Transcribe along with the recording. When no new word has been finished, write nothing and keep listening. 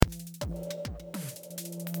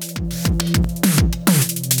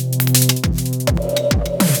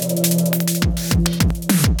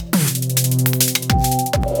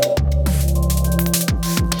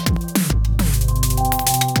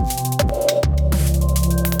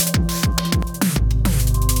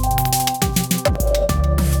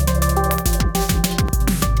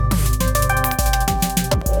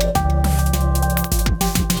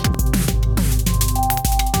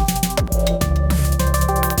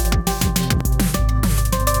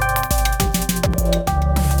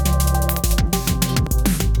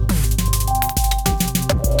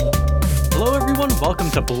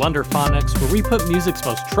to Blunderphonics, where we put music's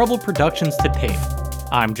most troubled productions to tape.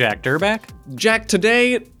 I'm Jack Durback. Jack,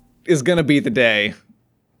 today is gonna be the day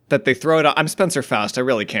that they throw it out. I'm Spencer Faust.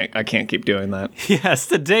 I can't keep doing that. Yes,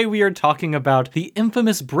 today we are talking about the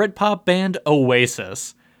infamous Britpop band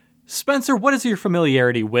Oasis. Spencer, what is your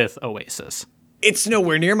familiarity with Oasis? It's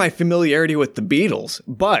nowhere near my familiarity with the Beatles,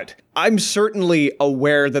 but I'm certainly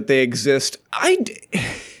aware that they exist.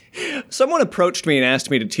 Someone approached me and asked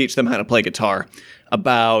me to teach them how to play guitar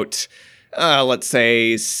about, let's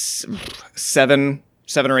say, 7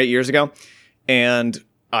 or 8 years ago. And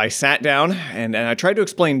I sat down and I tried to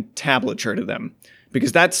explain tablature to them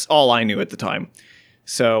because that's all I knew at the time.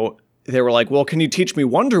 So they were like, well, can you teach me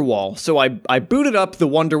Wonderwall? So I booted up the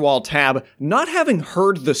Wonderwall tab, not having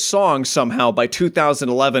heard the song somehow by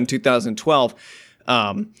 2011, 2012.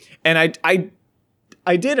 And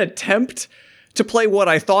I did attempt to play what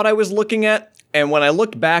I thought I was looking at. And when I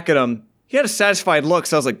looked back at him, he had a satisfied look.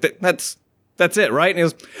 So I was like, that's it, right? And he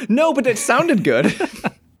was, no, but it sounded good.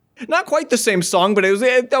 Not quite the same song, but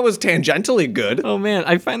that was tangentially good. Oh man,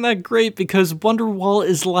 I find that great because Wonderwall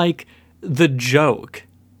is like the joke.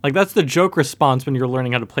 Like that's the joke response when you're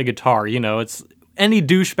learning how to play guitar. You know, it's any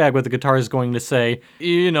douchebag with a guitar is going to say,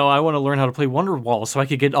 I want to learn how to play Wonderwall so I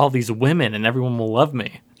could get all these women and everyone will love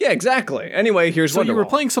me. Yeah, exactly. Anyway, here's Wonderwall. So you were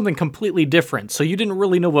playing something completely different, so you didn't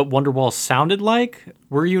really know what Wonderwall sounded like?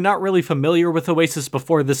 Were you not really familiar with Oasis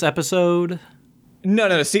before this episode?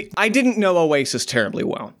 No. See, I didn't know Oasis terribly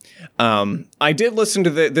well. I did listen to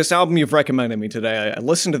this album you've recommended me today. I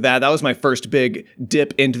listened to that. That was my first big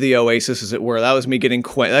dip into the Oasis, as it were. That was me getting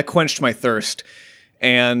that quenched my thirst.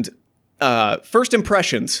 And first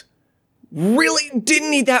impressions, really didn't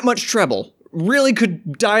need that much treble. Really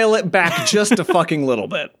could dial it back just a fucking little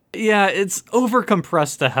bit. Yeah, it's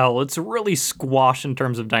overcompressed to hell. It's really squashed in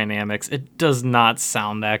terms of dynamics. It does not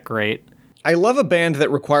sound that great. I love a band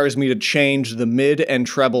that requires me to change the mid and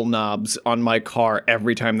treble knobs on my car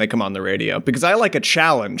every time they come on the radio, because I like a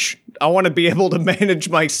challenge. I want to be able to manage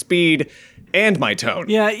my speed and my tone.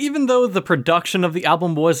 Yeah, even though the production of the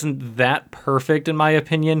album wasn't that perfect, in my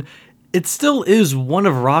opinion, it still is one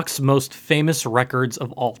of rock's most famous records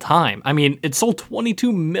of all time. I mean, it sold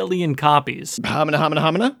 22 million copies.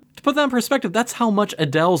 Hamina. To put that in perspective, that's how much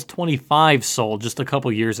Adele's 25 sold just a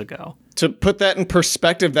couple years ago. To put that in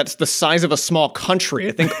perspective, that's the size of a small country.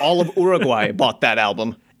 I think all of Uruguay bought that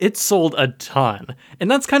album. It sold a ton.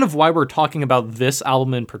 And that's kind of why we're talking about this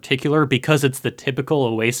album in particular, because it's the typical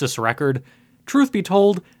Oasis record. Truth be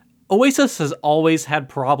told, Oasis has always had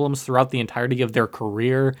problems throughout the entirety of their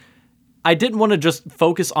career. I didn't want to just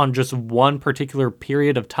focus on just one particular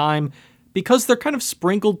period of time because they're kind of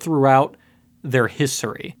sprinkled throughout their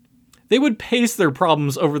history. They would pace their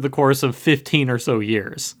problems over the course of 15 or so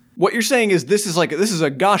years. What you're saying is this is a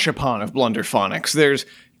gashapon of Blunderphonics. There's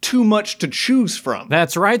too much to choose from.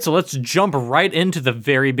 That's right, so let's jump right into the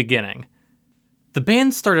very beginning. The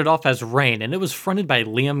band started off as Rain, and it was fronted by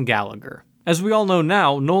Liam Gallagher. As we all know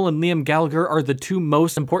now, Noel and Liam Gallagher are the two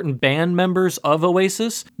most important band members of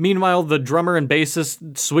Oasis. Meanwhile, the drummer and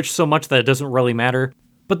bassist switched so much that it doesn't really matter.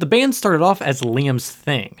 But the band started off as Liam's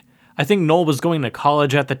thing. I think Noel was going to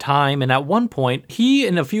college at the time, and at one point, he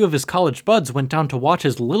and a few of his college buds went down to watch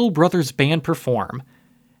his little brother's band perform.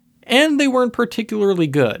 And they weren't particularly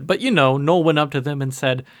good, but Noel went up to them and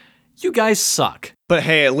said, "You guys suck." But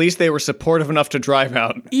hey, at least they were supportive enough to drive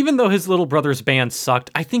out. Even though his little brother's band sucked,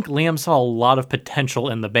 I think Liam saw a lot of potential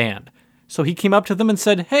in the band. So he came up to them and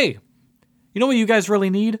said, "Hey, you know what you guys really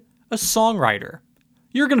need? A songwriter.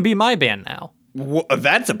 You're going to be my band now."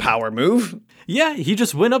 That's a power move. Yeah, he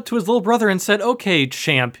just went up to his little brother and said, "Okay,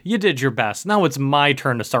 champ, you did your best. Now it's my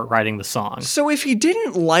turn to start writing the song." So if he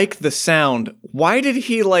didn't like the sound, why did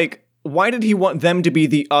he want them to be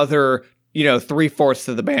the other 3/4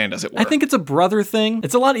 of the band, as it were? I think it's a brother thing.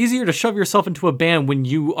 It's a lot easier to shove yourself into a band when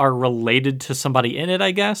you are related to somebody in it,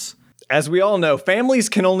 I guess. As we all know, families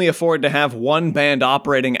can only afford to have one band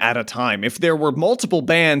operating at a time. If there were multiple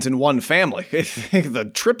bands in one family,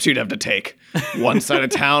 the trips you'd have to take. One side of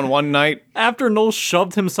town, one night. After Noel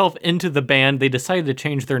shoved himself into the band, they decided to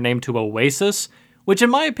change their name to Oasis, which in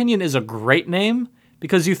my opinion is a great name,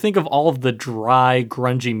 because you think of all of the dry,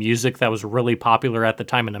 grungy music that was really popular at the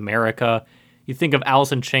time in America. You think of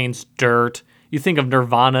Alice in Chains' Dirt. You think of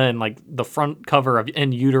Nirvana, and the front cover of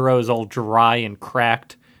In Utero is all dry and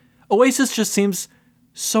cracked. Oasis just seems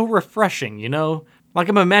so refreshing, Like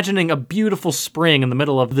I'm imagining a beautiful spring in the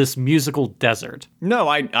middle of this musical desert. No,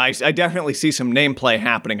 I definitely see some nameplay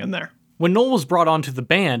happening in there. When Noel was brought onto the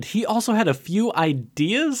band, he also had a few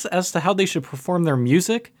ideas as to how they should perform their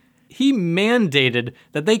music. He mandated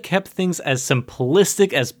that they kept things as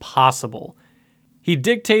simplistic as possible. He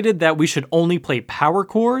dictated that we should only play power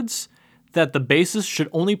chords, that the bassist should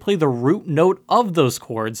only play the root note of those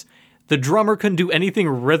chords. The drummer couldn't do anything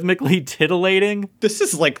rhythmically titillating. This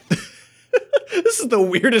is like... This is the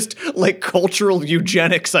weirdest, like, cultural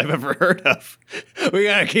eugenics I've ever heard of. We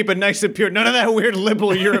gotta keep it nice and pure. None of that weird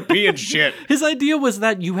liberal European shit. His idea was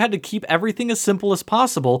that you had to keep everything as simple as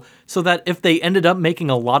possible so that if they ended up making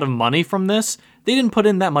a lot of money from this, they didn't put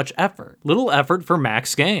in that much effort. Little effort for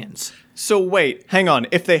max gains. So wait, hang on.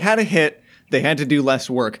 If they had a hit, they had to do less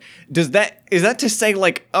work. Is that to say,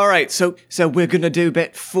 like, all right, so we're gonna do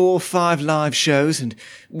about 4 or 5 live shows, and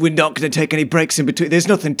we're not gonna take any breaks in between. There's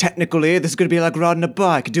nothing technical here. This is gonna be like riding a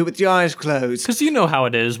bike. Do it with your eyes closed. Because you know how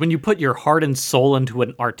it is when you put your heart and soul into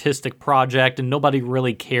an artistic project and nobody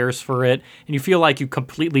really cares for it, and you feel like you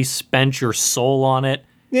completely spent your soul on it.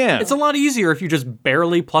 Yeah. It's a lot easier if you just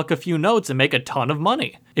barely pluck a few notes and make a ton of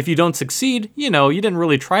money. If you don't succeed, you didn't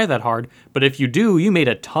really try that hard, but if you do, you made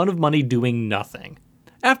a ton of money doing nothing.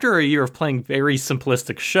 After a year of playing very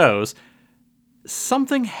simplistic shows,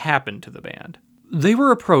 something happened to the band. They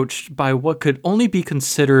were approached by what could only be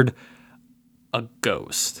considered a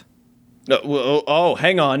ghost.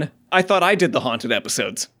 Hang on. I thought I did the haunted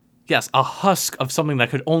episodes. Yes, a husk of something that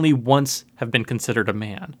could only once have been considered a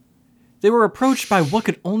man. They were approached by what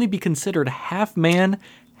could only be considered half man,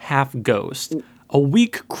 half ghost. A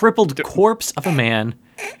weak, crippled corpse of a man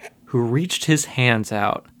who reached his hands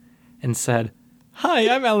out and said, "Hi,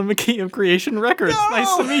 I'm Alan McKee of Creation Records. No!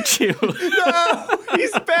 Nice to meet you." No!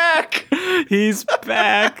 He's back! He's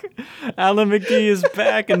back. Alan McKee is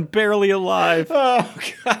back and barely alive. Oh,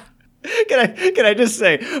 God. Can I just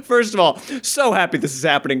say, first of all, so happy this is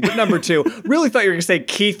happening. But number 2, really thought you were going to say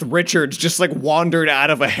Keith Richards just like wandered out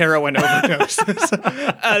of a heroin overdose.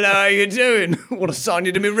 Hello, how you doing? Want to sign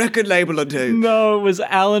you to my record label or do? No, it was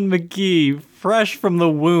Alan McKee, fresh from the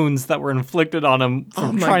wounds that were inflicted on him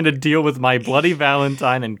from trying to deal with My Bloody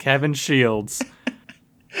Valentine and Kevin Shields.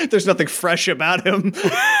 There's nothing fresh about him.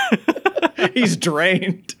 He's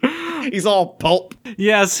drained. He's all pulp.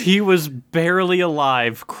 Yes, he was barely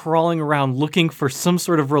alive, crawling around looking for some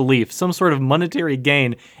sort of relief, some sort of monetary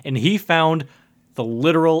gain, and he found the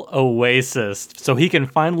literal oasis, so he can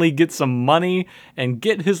finally get some money and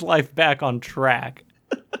get his life back on track.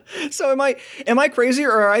 So am I crazy,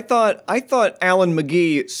 or I thought Alan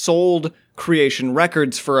McGee sold Creation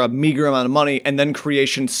Records for a meager amount of money, and then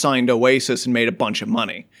Creation signed Oasis and made a bunch of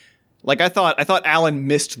money? Like, I thought Alan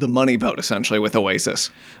missed the money boat, essentially, with Oasis.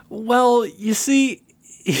 Well, you see,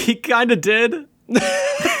 he kind of did.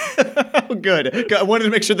 Good. I wanted to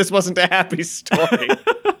make sure this wasn't a happy story.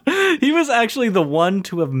 He was actually the one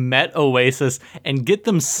to have met Oasis and get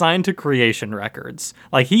them signed to Creation Records.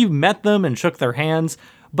 Like, he met them and shook their hands,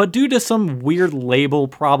 but due to some weird label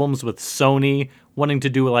problems with Sony wanting to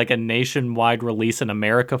do like a nationwide release in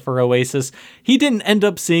America for Oasis, he didn't end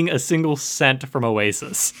up seeing a single cent from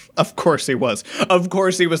Oasis. Of course he was. Of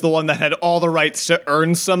course he was the one that had all the rights to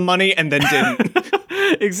earn some money and then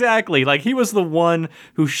didn't. Exactly. Like, he was the one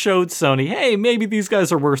who showed Sony, hey, maybe these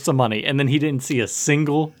guys are worth some money, and then he didn't see a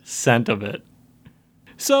single cent of it.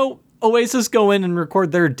 So Oasis go in and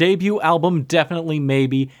record their debut album, Definitely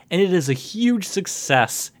Maybe, and it is a huge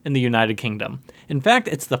success in the United Kingdom. In fact,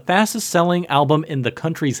 it's the fastest selling album in the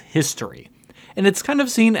country's history. And it's kind of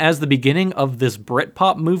seen as the beginning of this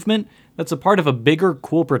Britpop movement that's a part of a bigger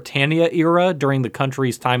Cool Britannia era during the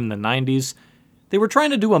country's time in the 90s. They were trying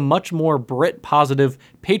to do a much more Brit-positive,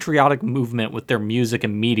 patriotic movement with their music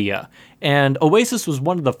and media, and Oasis was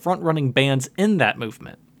one of the front-running bands in that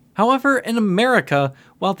movement. However, in America,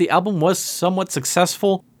 while the album was somewhat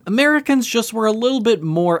successful, Americans just were a little bit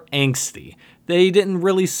more angsty. They didn't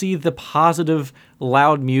really see the positive,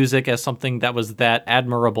 loud music as something that was that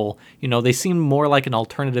admirable. They seemed more like an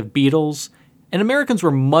alternative Beatles. And Americans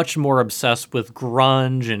were much more obsessed with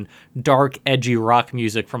grunge and dark, edgy rock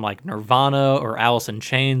music from like Nirvana or Alice in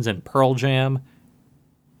Chains and Pearl Jam.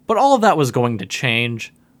 But all of that was going to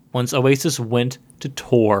change once Oasis went to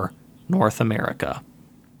tour North America.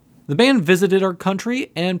 The band visited our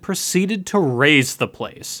country and proceeded to raise the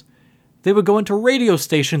place. They would go into radio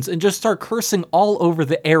stations and just start cursing all over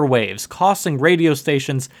the airwaves, costing radio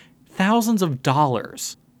stations thousands of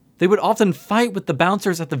dollars. They would often fight with the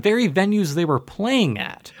bouncers at the very venues they were playing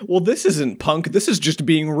at. Well, this isn't punk, this is just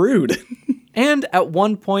being rude. And at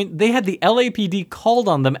one point, they had the LAPD called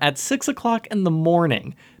on them at 6 o'clock in the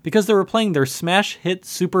morning because they were playing their smash hit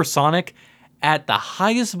Supersonic at the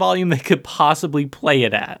highest volume they could possibly play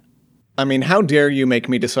it at. I mean, how dare you make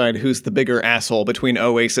me decide who's the bigger asshole between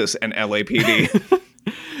Oasis and LAPD?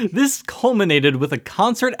 This culminated with a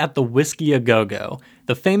concert at the Whiskey A Go Go,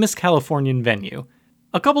 the famous Californian venue.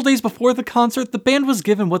 A couple days before the concert, the band was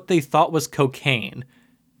given what they thought was cocaine,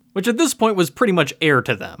 which at this point was pretty much air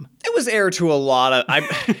to them. It was air to a lot of...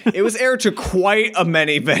 it was air to quite a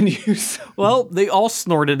many venues. Well, they all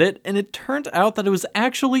snorted it, and it turned out that it was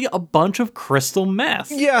actually a bunch of crystal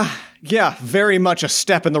meth. Yeah, very much a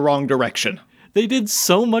step in the wrong direction. They did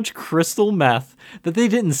so much crystal meth that they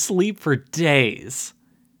didn't sleep for days.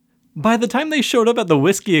 By the time they showed up at the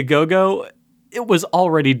Whiskey A Go-Go, it was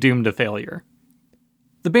already doomed to failure.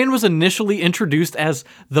 The band was initially introduced as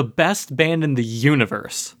the best band in the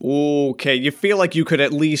universe. Okay, you feel like you could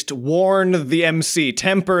at least warn the MC,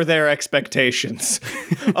 temper their expectations.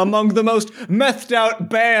 Among the most methed out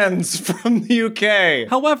bands from the UK.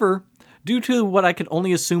 However, due to what I could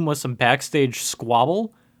only assume was some backstage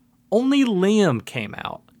squabble, only Liam came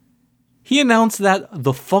out. He announced that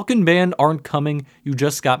the fucking band aren't coming, you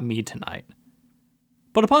just got me tonight.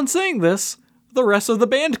 But upon saying this, the rest of the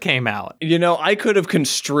band came out. You know, I could have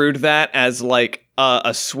construed that as like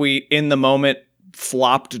a sweet, in the moment,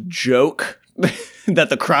 flopped joke that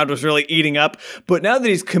the crowd was really eating up. But now that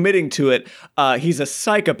he's committing to it, he's a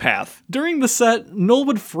psychopath. During the set, Noel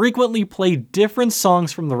would frequently play different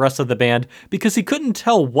songs from the rest of the band because he couldn't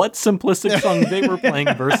tell what simplistic song they were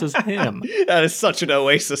playing versus him. That is such an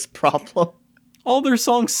Oasis problem. All their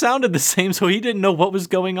songs sounded the same, so he didn't know what was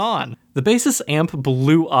going on. The bassist amp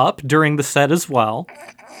blew up during the set as well.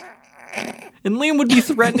 And Liam would be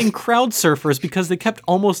threatening crowd surfers because they kept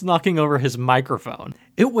almost knocking over his microphone.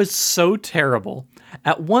 It was so terrible.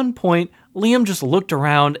 At one point, Liam just looked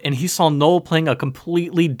around and he saw Noel playing a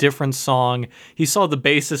completely different song. He saw the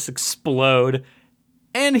bassist explode,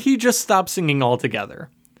 and he just stopped singing altogether.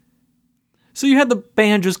 So you had the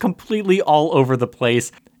band just completely all over the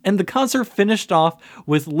place, and the concert finished off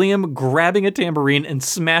with Liam grabbing a tambourine and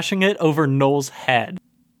smashing it over Noel's head.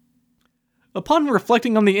 Upon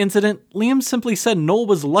reflecting on the incident, Liam simply said Noel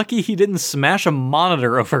was lucky he didn't smash a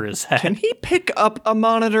monitor over his head. Can he pick up a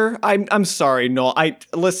monitor? I'm sorry, Noel.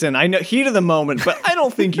 Listen, I know heat of the moment, but I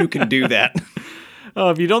don't think you can do that. Oh,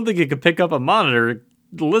 if you don't think he could pick up a monitor,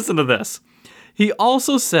 listen to this. He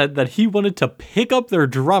also said that he wanted to pick up their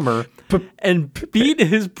drummer and beat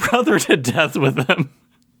his brother to death with him.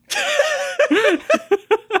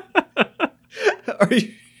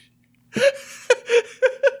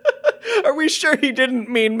 Are we sure he didn't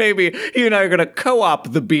mean maybe he and I are going to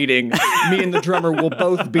co-op the beating? Me and the drummer will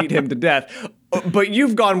both beat him to death. But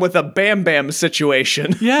you've gone with a Bam Bam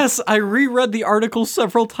situation. Yes, I reread the article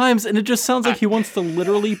several times, and it just sounds like he wants to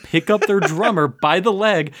literally pick up their drummer by the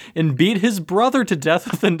leg and beat his brother to death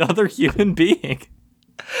with another human being.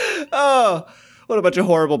 Oh, what a bunch of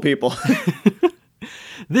horrible people.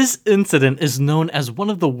 This incident is known as one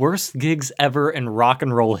of the worst gigs ever in rock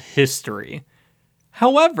and roll history.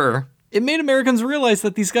 However, it made Americans realize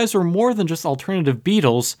that these guys were more than just alternative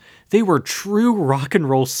Beatles. They were true rock and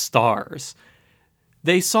roll stars.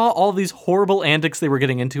 They saw all these horrible antics they were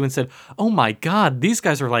getting into and said, oh my god, these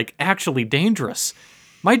guys are like actually dangerous.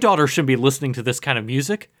 My daughter shouldn't be listening to this kind of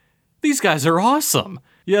music. These guys are awesome.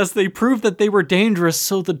 Yes, they proved that they were dangerous,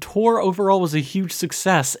 so the tour overall was a huge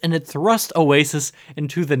success, and it thrust Oasis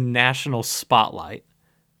into the national spotlight.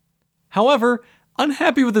 However,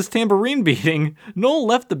 unhappy with his tambourine beating, Noel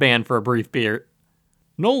left the band for a brief period.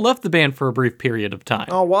 Of time.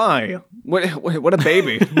 Oh, why? What a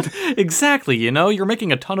baby. Exactly, you're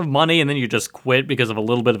making a ton of money and then you just quit because of a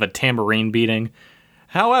little bit of a tambourine beating.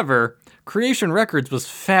 However, Creation Records was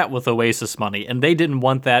fat with Oasis money, and they didn't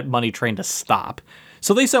want that money train to stop.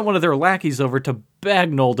 So they sent one of their lackeys over to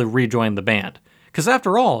beg Noel to rejoin the band. Because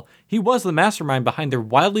after all, he was the mastermind behind their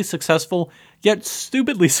wildly successful, yet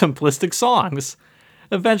stupidly simplistic songs.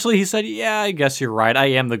 Eventually he said, yeah, I guess you're right, I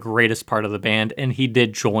am the greatest part of the band, and he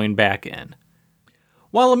did join back in.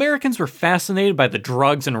 While Americans were fascinated by the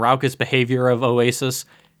drugs and raucous behavior of Oasis,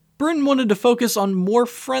 Britain wanted to focus on more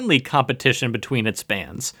friendly competition between its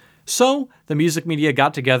bands. So, the music media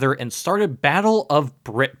got together and started Battle of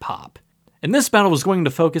Britpop. And this battle was going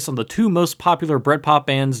to focus on the two most popular Britpop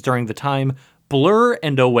bands during the time, Blur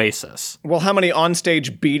and Oasis. Well, how many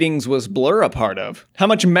onstage beatings was Blur a part of? How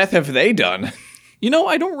much meth have they done?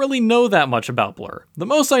 I don't really know that much about Blur. The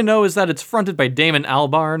most I know is that it's fronted by Damon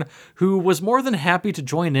Albarn, who was more than happy to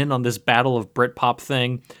join in on this Battle of Britpop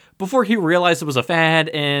thing before he realized it was a fad,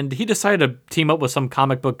 and he decided to team up with some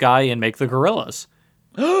comic book guy and make the Gorillaz.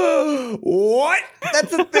 What?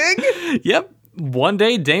 That's a thing? Yep. One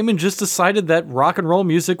day, Damon just decided that rock and roll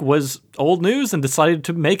music was old news and decided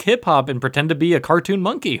to make hip-hop and pretend to be a cartoon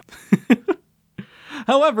monkey.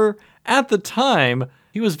 However, at the time,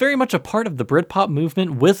 he was very much a part of the Britpop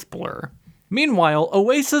movement with Blur. Meanwhile,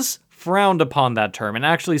 Oasis frowned upon that term and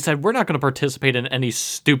actually said, we're not going to participate in any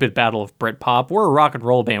stupid battle of Britpop. We're a rock and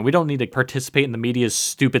roll band. We don't need to participate in the media's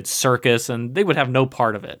stupid circus, and they would have no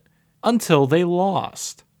part of it. Until they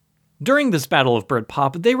lost. During this battle of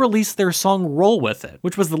Britpop, they released their song Roll With It,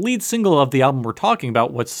 which was the lead single of the album we're talking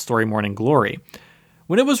about, What's the Story Morning Glory.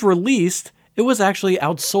 When it was released, it was actually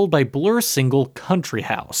outsold by Blur's single Country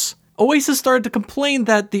House. Oasis started to complain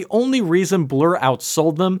that the only reason Blur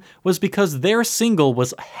outsold them was because their single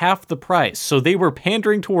was half the price, so they were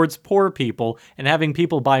pandering towards poor people and having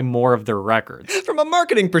people buy more of their records. From a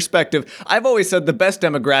marketing perspective, I've always said the best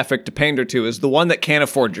demographic to pander to is the one that can't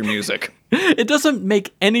afford your music. It doesn't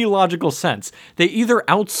make any logical sense. They either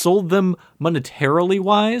outsold them monetarily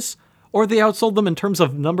wise, or they outsold them in terms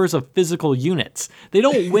of numbers of physical units. They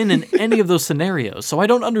don't win in any of those scenarios, so I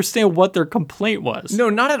don't understand what their complaint was. No,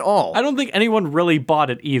 not at all. I don't think anyone really bought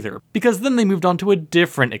it either, because then they moved on to a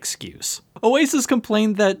different excuse. Oasis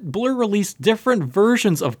complained that Blur released different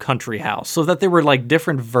versions of Country House, so that there were like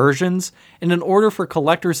different versions, and in order for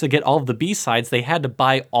collectors to get all of the B-sides, they had to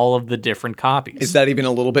buy all of the different copies. Is that even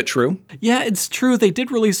a little bit true? Yeah, it's true. They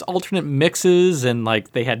did release alternate mixes, and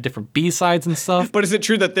like they had different B-sides and stuff. But is it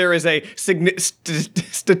true that there is a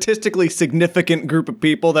statistically significant group of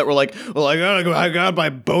people that were like, well, I gotta buy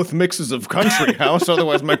both mixes of Country House,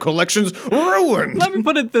 otherwise my collection's ruined? Let me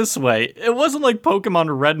put it this way. It wasn't like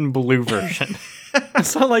Pokemon Red and Blue version.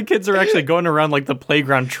 It's not like kids are actually going around like the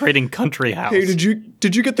playground trading Country House. Hey, did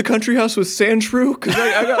you get the Country House with Sandshrew? Because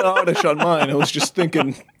I got Oddish on mine. I was just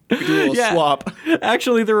thinking we could do a little swap.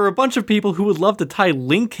 Actually, there were a bunch of people who would love to tie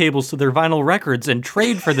link cables to their vinyl records and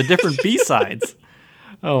trade for the different B-sides.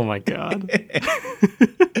 Oh my god.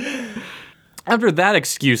 After that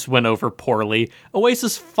excuse went over poorly,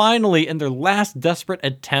 Oasis finally, in their last desperate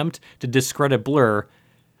attempt to discredit Blur,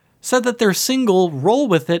 said that their single, Roll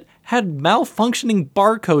With It, had malfunctioning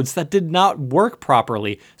barcodes that did not work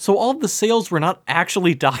properly, so all of the sales were not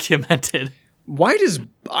actually documented. Why does...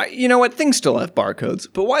 you know what? Things still have barcodes,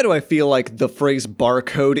 but why do I feel like the phrase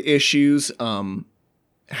barcode issues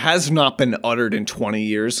has not been uttered in 20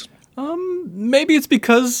 years? Maybe it's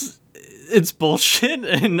because it's bullshit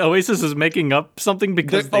and Oasis is making up something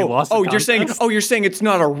because they lost the contest. You're saying it's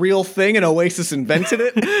not a real thing and Oasis invented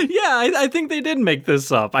it? Yeah, I think they did make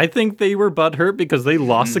this up. I think they were butthurt because they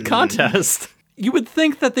lost the contest. You would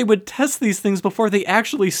think that they would test these things before they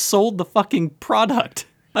actually sold the fucking product.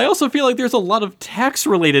 I also feel like there's a lot of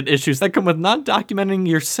tax-related issues that come with not documenting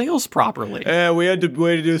your sales properly. We had to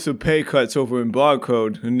do some pay cuts over in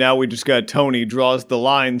barcode, and now we just got Tony draws the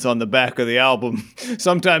lines on the back of the album.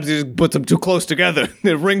 Sometimes he just puts them too close together.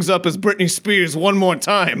 It rings up as Britney Spears one more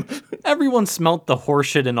time. Everyone smelt the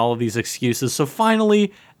horseshit in all of these excuses, so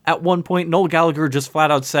finally, at one point, Noel Gallagher just flat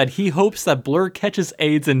out said he hopes that Blur catches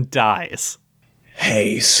AIDS and dies.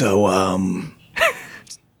 Hey, so,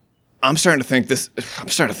 I'm starting to think this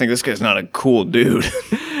guy's not a cool dude.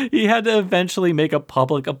 He had to eventually make a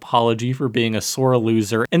public apology for being a sore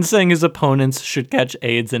loser and saying his opponents should catch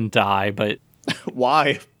AIDS and die, but...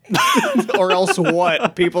 Why? Or else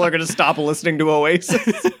what? People are going to stop listening to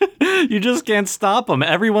Oasis? You just can't stop them.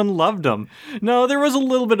 Everyone loved him. No, there was a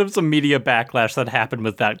little bit of some media backlash that happened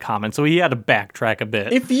with that comment, so he had to backtrack a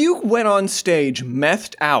bit. If you went on stage,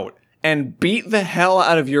 methed out, and beat the hell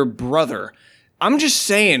out of your brother, I'm just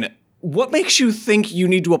saying... What makes you think you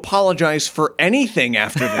need to apologize for anything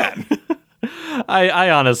after that? I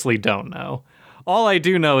honestly don't know. All I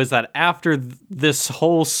do know is that after this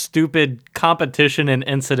whole stupid competition and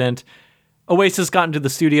incident, Oasis got into the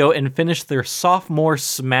studio and finished their sophomore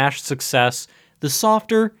smash success, the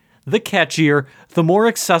softer, the catchier, the more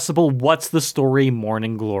accessible What's the Story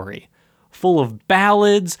Morning Glory. Full of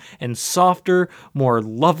ballads and softer, more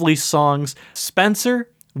lovely songs. Spencer,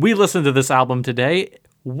 we listened to this album today.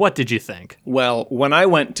 What did you think? Well, when I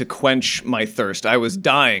went to quench my thirst, I was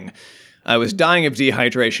dying. I was dying of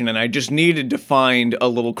dehydration, and I just needed to find a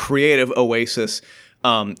little creative oasis.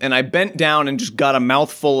 And I bent down and just got a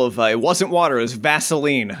mouthful of, it wasn't water, it was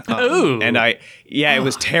Vaseline. Ooh. And it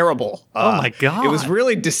was terrible. Oh my God. It was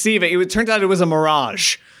really deceiving. It turned out it was a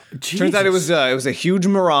mirage. Jesus. Turns out it was a huge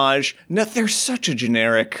mirage. No, they're such a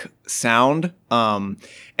generic sound. And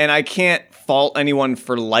I can't fault anyone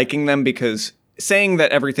for liking them because saying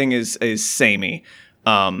that everything is samey,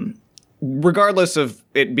 regardless of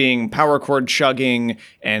it being power chord chugging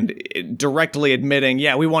and directly admitting,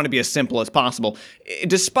 yeah, we want to be as simple as possible.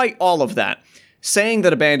 Despite all of that, saying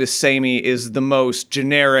that a band is samey is the most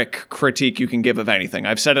generic critique you can give of anything.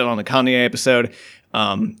 I've said it on the Kanye episode.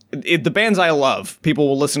 The bands I love, people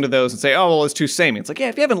will listen to those and say, oh, well, it's too samey. It's like, yeah,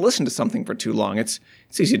 if you haven't listened to something for too long, it's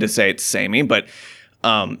easy to say it's samey, but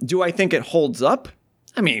do I think it holds up?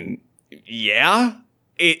 I mean, Yeah,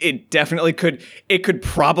 it definitely could. It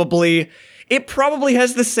probably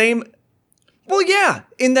has the same. Well, yeah,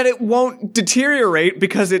 in that it won't deteriorate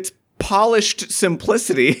because it's polished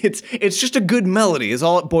simplicity. It's just a good melody is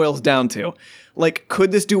all it boils down to. Like,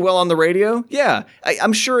 could this do well on the radio? Yeah,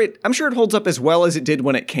 I'm sure it holds up as well as it did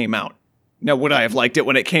when it came out. Now, would I have liked it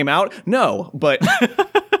when it came out? No, but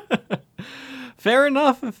Fair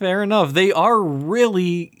enough. They are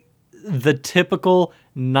really the typical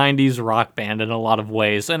 90s rock band in a lot of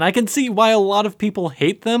ways, and I can see why a lot of people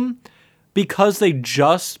hate them because they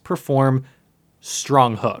just perform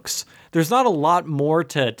strong hooks. There's not a lot more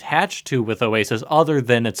to attach to with Oasis other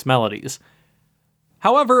than its melodies.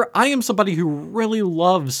 However, I am somebody who really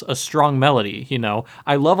loves a strong melody,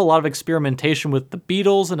 I love a lot of experimentation with the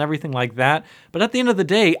Beatles and everything like that, but at the end of the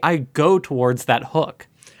day, I go towards that hook.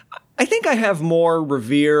 I think I have more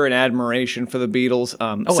revere and admiration for the Beatles,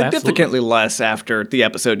 significantly less after the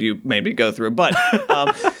episode you made me go through, but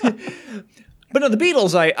But no, the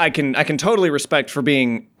Beatles I can totally respect for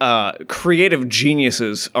being creative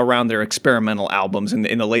geniuses around their experimental albums in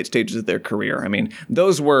the late stages of their career. I mean,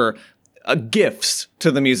 those were gifts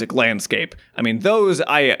to the music landscape. I mean,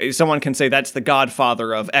 someone can say that's the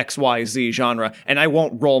godfather of XYZ genre, and I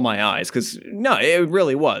won't roll my eyes, because no, it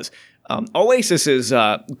really was. Oasis is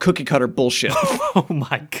cookie cutter bullshit. Oh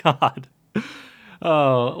my god.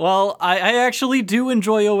 Oh, well, I actually do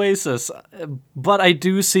enjoy Oasis, but I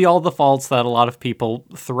do see all the faults that a lot of people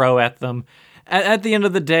throw at them. At the end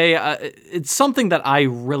of the day, it's something that I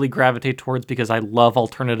really gravitate towards because I love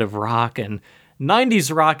alternative rock, and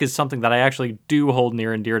 90s rock is something that I actually do hold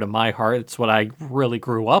near and dear to my heart. It's what I really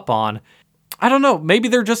grew up on. I don't know, maybe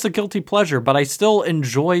they're just a guilty pleasure, but I still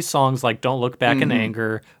enjoy songs like Don't Look Back in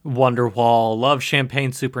Anger, Wonderwall, Love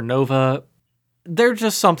Champagne Supernova. They're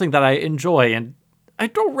just something that I enjoy, and I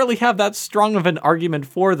don't really have that strong of an argument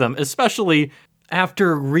for them, especially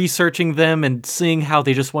after researching them and seeing how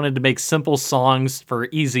they just wanted to make simple songs for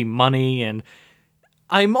easy money, and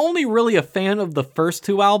I'm only really a fan of the first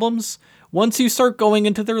two albums. Once you start going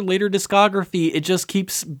into their later discography, it just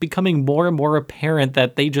keeps becoming more and more apparent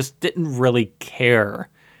that they just didn't really care.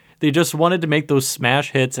 They just wanted to make those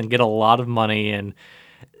smash hits and get a lot of money, and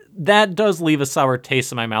that does leave a sour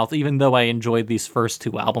taste in my mouth, even though I enjoyed these first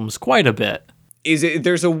two albums quite a bit.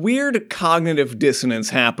 There's a weird cognitive dissonance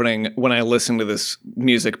happening when I listen to this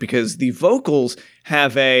music because the vocals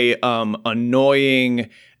have a annoying,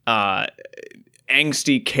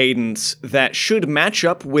 angsty cadence that should match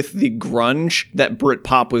up with the grunge that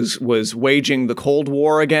Britpop was waging the Cold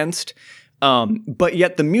War against. But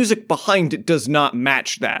yet the music behind it does not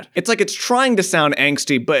match that. It's like it's trying to sound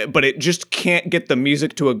angsty, but it just can't get the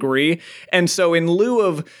music to agree. And so in lieu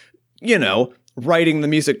of, writing the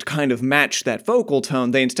music to kind of match that vocal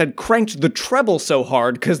tone, they instead cranked the treble so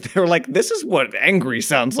hard because they were like, this is what angry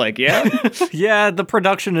sounds like, yeah? Yeah, the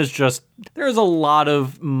production is just... There's a lot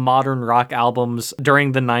of modern rock albums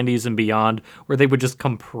during the 90s and beyond where they would just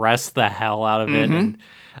compress the hell out of it. And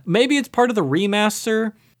maybe it's part of the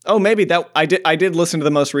remaster. Oh, maybe that I did listen to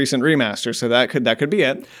the most recent remaster, so that could be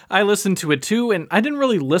it. I listened to it too, and I didn't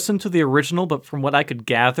really listen to the original, but from what I could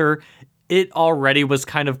gather, it already was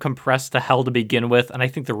kind of compressed to hell to begin with, and I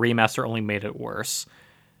think the remaster only made it worse.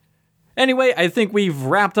 Anyway, I think we've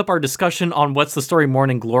wrapped up our discussion on What's the Story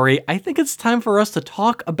Morning Glory. I think it's time for us to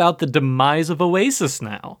talk about the demise of Oasis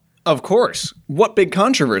now. Of course. What big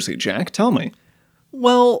controversy, Jack? Tell me.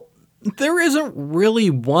 Well, there isn't really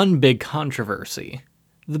one big controversy.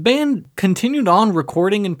 The band continued on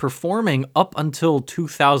recording and performing up until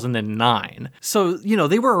 2009. So,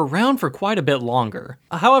 they were around for quite a bit longer.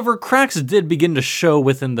 However, cracks did begin to show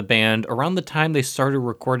within the band around the time they started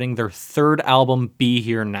recording their third album, Be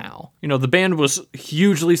Here Now. The band was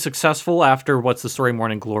hugely successful after What's the Story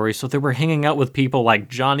Morning Glory, so they were hanging out with people like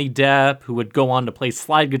Johnny Depp, who would go on to play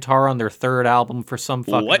slide guitar on their third album for some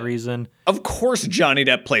fucking reason. Of course Johnny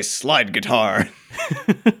Depp plays slide guitar.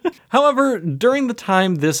 However, during the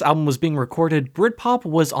time this album was being recorded, Britpop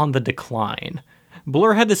was on the decline.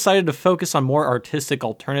 Blur had decided to focus on more artistic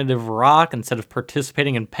alternative rock instead of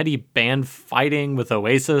participating in petty band fighting with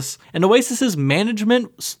Oasis, and Oasis's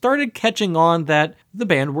management started catching on that the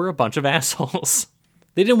band were a bunch of assholes.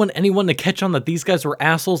 They didn't want anyone to catch on that these guys were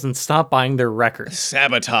assholes and stop buying their records.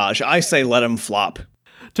 Sabotage. I say let them flop.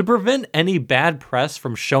 To prevent any bad press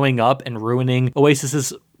from showing up and ruining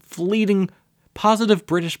Oasis's fleeting positive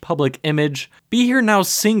British public image, Be Here Now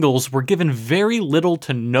singles were given very little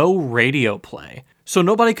to no radio play, so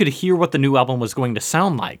nobody could hear what the new album was going to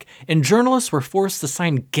sound like, and journalists were forced to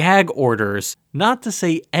sign gag orders not to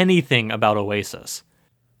say anything about Oasis.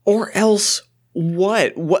 Or else,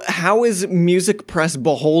 What? How is music press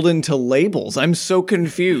beholden to labels? I'm so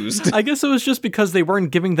confused. I guess it was just because they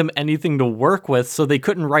weren't giving them anything to work with, so they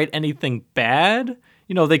couldn't write anything bad.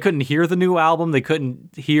 You know, they couldn't hear the new album, they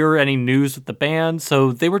couldn't hear any news with the band,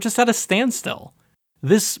 so they were just at a standstill.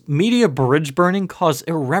 This media bridge burning caused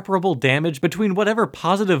irreparable damage between whatever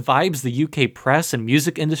positive vibes the UK press and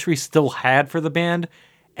music industry still had for the band,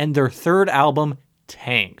 and their third album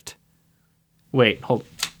tanked. Wait, hold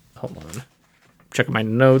on. Checking my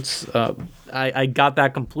notes. I got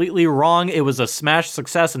that completely wrong. It was a smash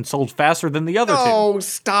success and sold faster than the other two. Oh,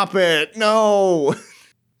 stop it. No.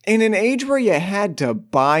 In an age where you had to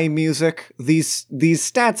buy music, these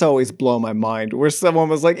stats always blow my mind. Where someone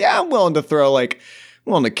was like, yeah, I'm willing to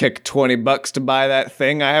kick $20 to buy that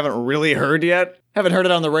thing I haven't really heard yet. Haven't heard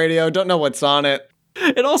it on the radio, don't know what's on it.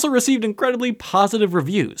 It also received incredibly positive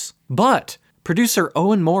reviews. But producer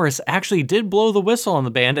Owen Morris actually did blow the whistle on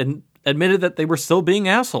the band and admitted that they were still being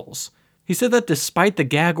assholes. He said that despite the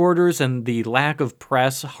gag orders and the lack of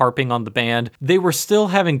press harping on the band, they were still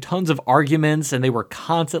having tons of arguments and they were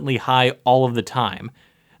constantly high all of the time.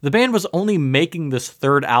 The band was only making this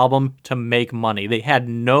third album to make money. They had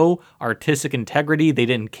no artistic integrity, they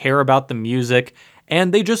didn't care about the music,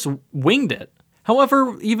 and they just winged it.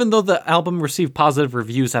 However, even though the album received positive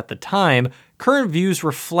reviews at the time, current views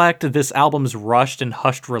reflect this album's rushed and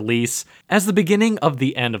hushed release as the beginning of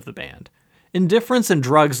the end of the band. Indifference and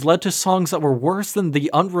drugs led to songs that were worse than the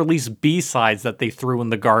unreleased B-sides that they threw in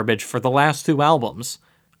the garbage for the last two albums.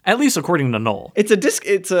 At least according to Noel. It's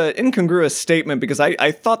an incongruous statement because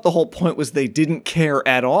I thought the whole point was they didn't care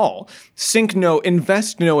at all.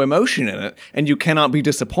 Invest no emotion in it, and you cannot be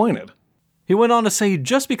disappointed. He went on to say,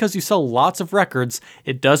 just because you sell lots of records,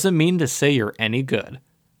 it doesn't mean to say you're any good.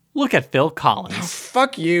 Look at Phil Collins. Oh,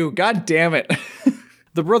 fuck you, god damn it.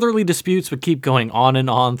 The brotherly disputes would keep going on and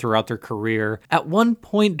on throughout their career. At one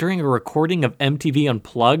point during a recording of MTV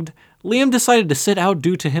Unplugged, Liam decided to sit out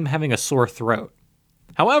due to him having a sore throat.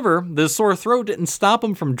 However, the sore throat didn't stop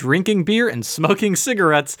him from drinking beer and smoking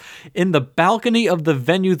cigarettes in the balcony of the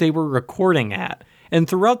venue they were recording at, and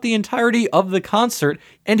throughout the entirety of the concert,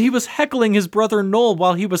 and he was heckling his brother Noel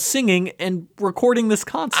while he was singing and recording this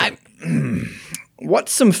concert.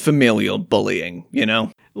 What's some familial bullying, you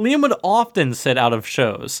know? Liam would often sit out of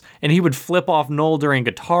shows, and he would flip off Noel during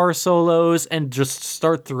guitar solos and just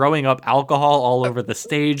start throwing up alcohol all over the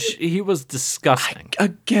stage. He was disgusting.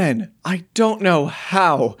 I don't know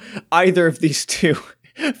how either of these two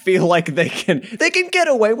feel like they can get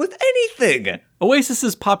away with anything.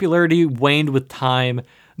 Oasis's popularity waned with time.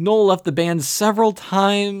 Noel left the band several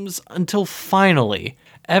times until finally,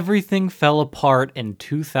 everything fell apart in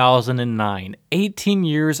 2009, 18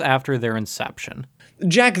 years after their inception.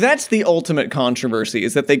 Jack, that's the ultimate controversy,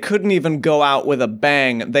 is that they couldn't even go out with a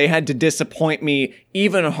bang. They had to disappoint me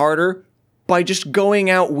even harder by just going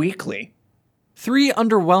out weakly. 3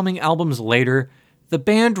 underwhelming albums later, the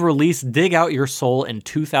band released Dig Out Your Soul in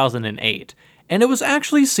 2008, and it was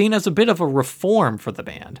actually seen as a bit of a reform for the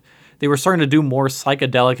band. They were starting to do more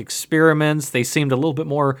psychedelic experiments, they seemed a little bit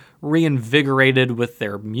more reinvigorated with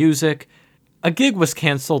their music. A gig was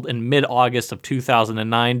cancelled in mid-August of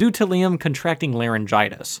 2009 due to Liam contracting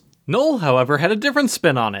laryngitis. Noel, however, had a different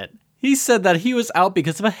spin on it. He said that he was out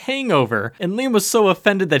because of a hangover, and Liam was so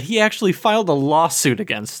offended that he actually filed a lawsuit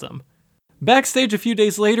against him. Backstage a few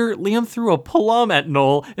days later, Liam threw a plum at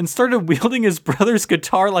Noel and started wielding his brother's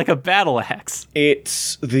guitar like a battle axe.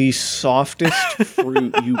 It's the softest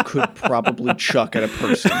fruit you could probably chuck at a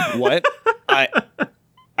person. What?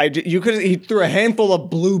 He threw a handful of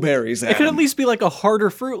blueberries at him. It could at least be like a harder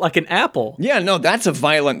fruit, like an apple. Yeah, no, that's a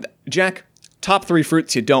violent... Jack, top 3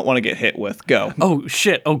 fruits you don't want to get hit with. Go. Oh,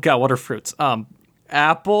 shit. Oh, God, what are fruits?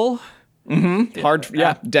 Apple. Mm-hmm. Hard,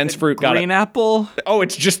 yeah, dense fruit, got it. Green apple. Oh,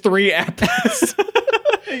 it's just 3 apples.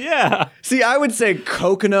 Yeah. See, I would say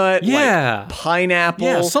coconut, like pineapple.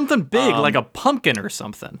 Yeah, something big, like a pumpkin or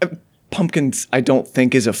something. Pumpkins, I don't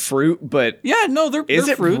think, is a fruit, but... Yeah, no, they're fruits. Is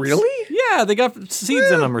it really? Yeah, they got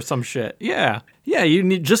seeds in them or some shit. Yeah. Yeah,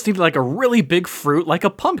 you just need like a really big fruit, like a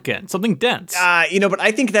pumpkin, something dense. But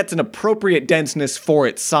I think that's an appropriate denseness for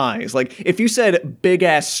its size. Like, if you said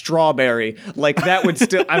big-ass strawberry, like, that would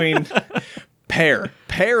still... I mean... Pear.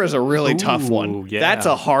 Pear is a really tough one. Yeah. That's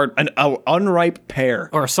an unripe pear.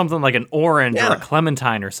 Or something like an orange or a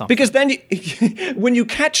clementine or something. Because then when you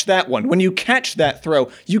catch that throw,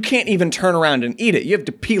 you can't even turn around and eat it. You have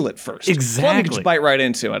to peel it first. Exactly. Plum you can just bite right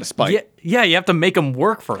into out of spite. Yeah, you have to make them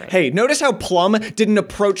work for it. Hey, notice how Plum didn't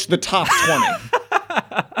approach the top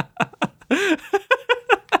 20.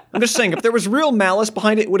 just saying, if there was real malice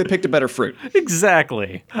behind it, it would have picked a better fruit.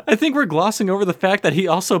 Exactly. I think we're glossing over the fact that he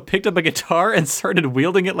also picked up a guitar and started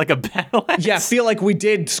wielding it like a battle axe. Yeah, I feel like we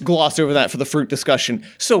did gloss over that for the fruit discussion.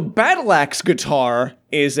 So battle axe guitar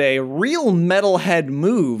is a real metalhead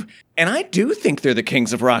move, and I do think they're the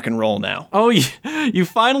kings of rock and roll now. Oh, you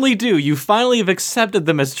finally do. You finally have accepted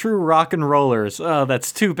them as true rock and rollers. Oh,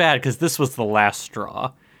 that's too bad, because this was the last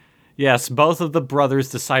straw. Yes, both of the brothers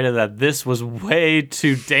decided that this was way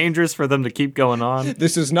too dangerous for them to keep going on.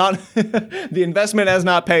 This is not, the investment has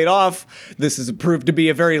not paid off. This has proved to be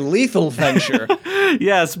a very lethal venture.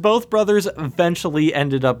 Yes, both brothers eventually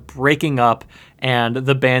ended up breaking up and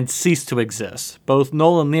the band ceased to exist. Both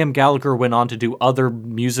Noel and Liam Gallagher went on to do other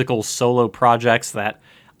musical solo projects that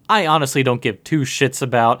I honestly don't give two shits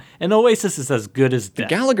about, and Oasis is as good as dead.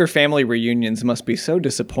 Gallagher family reunions must be so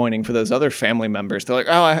disappointing for those other family members. They're like,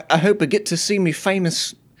 oh, I hope I get to see me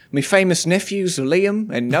famous nephews, Liam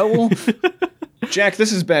and Noel. Jack,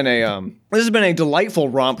 this has been a delightful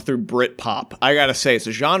romp through Britpop. I gotta say, it's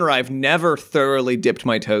a genre I've never thoroughly dipped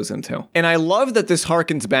my toes into. And I love that this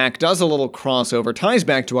harkens back, does a little crossover, ties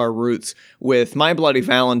back to our roots with My Bloody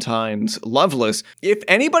Valentine's Loveless. If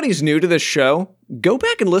anybody's new to this show, go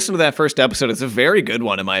back and listen to that first episode. It's a very good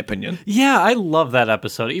one, in my opinion. Yeah, I love that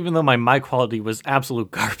episode, even though my mic quality was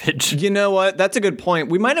absolute garbage. You know what? That's a good point.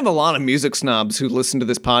 We might have a lot of music snobs who listen to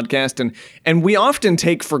this podcast, and we often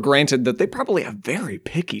take for granted that they probably have very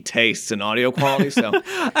picky tastes in audio quality. So,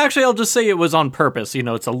 actually, I'll just say it was on purpose. You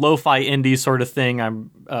know, it's a lo-fi indie sort of thing.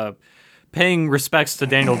 I'm paying respects to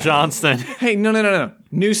Daniel Johnston. Hey, no.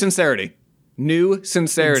 New sincerity.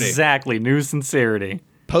 Exactly, new sincerity.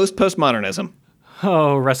 Postmodernism.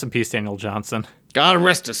 Oh, rest in peace, Daniel Johnston. God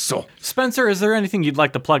rest his soul. Spencer, is there anything you'd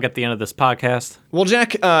like to plug at the end of this podcast? Well,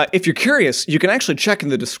 Jack, if you're curious, you can actually check in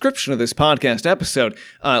the description of this podcast episode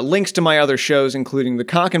links to my other shows, including the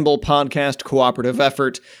Cock and Bull podcast cooperative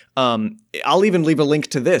effort. I'll even leave a link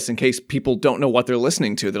to this in case people don't know what they're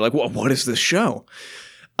listening to. They're like, what is this show?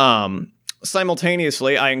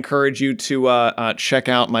 Simultaneously, I encourage you to check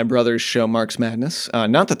out my brother's show, Mark's Madness.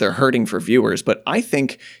 Not that they're hurting for viewers, but I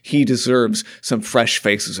think he deserves some fresh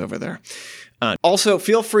faces over there. Also,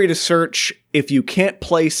 feel free to search If You Can't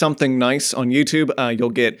Play Something Nice on YouTube.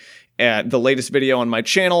 You'll get the latest video on my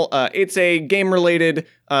channel. It's a game-related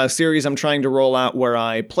series I'm trying to roll out where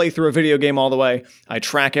I play through a video game all the way. I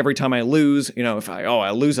track every time I lose. You know, if I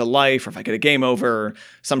lose a life, or if I get a game over, or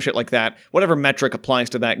some shit like that. Whatever metric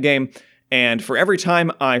applies to that game. And for every time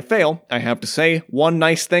I fail, I have to say one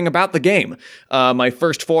nice thing about the game. My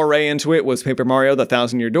first foray into it was Paper Mario: The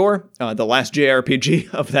Thousand Year Door, the last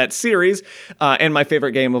JRPG of that series, and my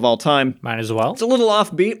favorite game of all time. Mine as well. It's a little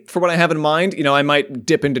offbeat for what I have in mind. You know, I might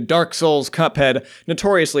dip into Dark Souls, Cuphead,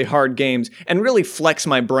 notoriously hard games, and really flex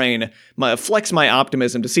my brain, flex my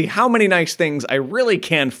optimism to see how many nice things I really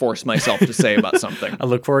can force myself to say about something. I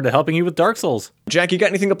look forward to helping you with Dark Souls. Jack, you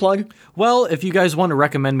got anything to plug? Well, if you guys want to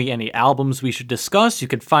recommend me any albums we should discuss, you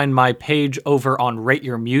can find my page over on Rate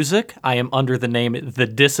Your Music. I am under the name The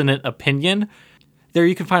Dissonant Opinion. There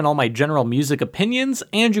you can find all my general music opinions,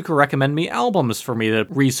 and you can recommend me albums for me to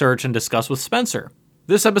research and discuss with Spencer.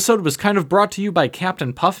 This episode was kind of brought to you by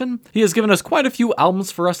Captain Puffin. He has given us quite a few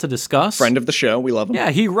albums for us to discuss. Friend of the show, we love him. Yeah,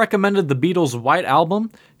 he recommended the Beatles' White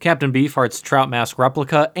Album, Captain Beefheart's Trout Mask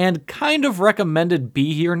Replica, and kind of recommended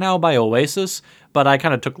Be Here Now by Oasis, but I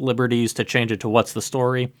kind of took liberties to change it to What's the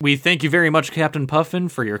Story. We thank you very much, Captain Puffin,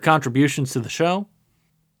 for your contributions to the show.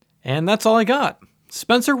 And that's all I got.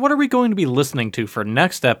 Spencer, what are we going to be listening to for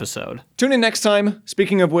next episode? Tune in next time,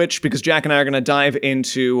 speaking of which, because Jack and I are going to dive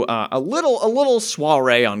into a little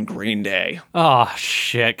soiree on Green Day. Oh,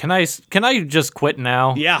 shit. Can I just quit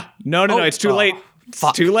now? Yeah. No, it's too late.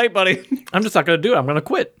 Fuck. It's too late, buddy. I'm just not going to do it. I'm going to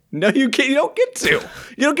quit. No, you can't. You don't get to.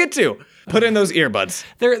 You don't get to. Put in those earbuds.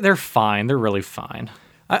 They're fine. They're really fine.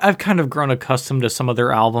 I've kind of grown accustomed to some of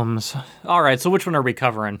their albums. All right, so which one are we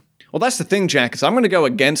covering? Well, that's the thing, Jack, is I'm going to go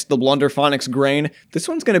against the Blunderphonics grain. This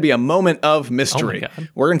one's going to be a moment of mystery. Oh my God.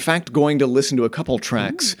 We're, in fact, going to listen to a couple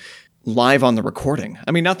tracks live on the recording.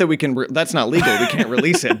 I mean, not that we can, that's not legal, we can't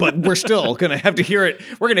release it, but we're still going to have to hear it.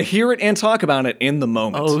 We're going to hear it and talk about it in the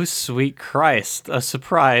moment. Oh, sweet Christ, a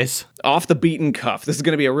surprise. Off the beaten cuff. This is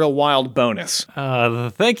going to be a real wild bonus.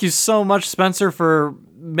 Thank you so much, Spencer, for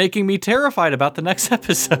making me terrified about the next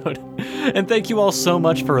episode. And thank you all so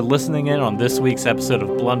much for listening in on this week's episode of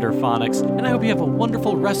Blunderphonics, and I hope you have a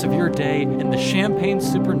wonderful rest of your day in the champagne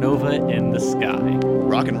supernova in the sky.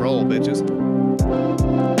 Rock and roll, bitches.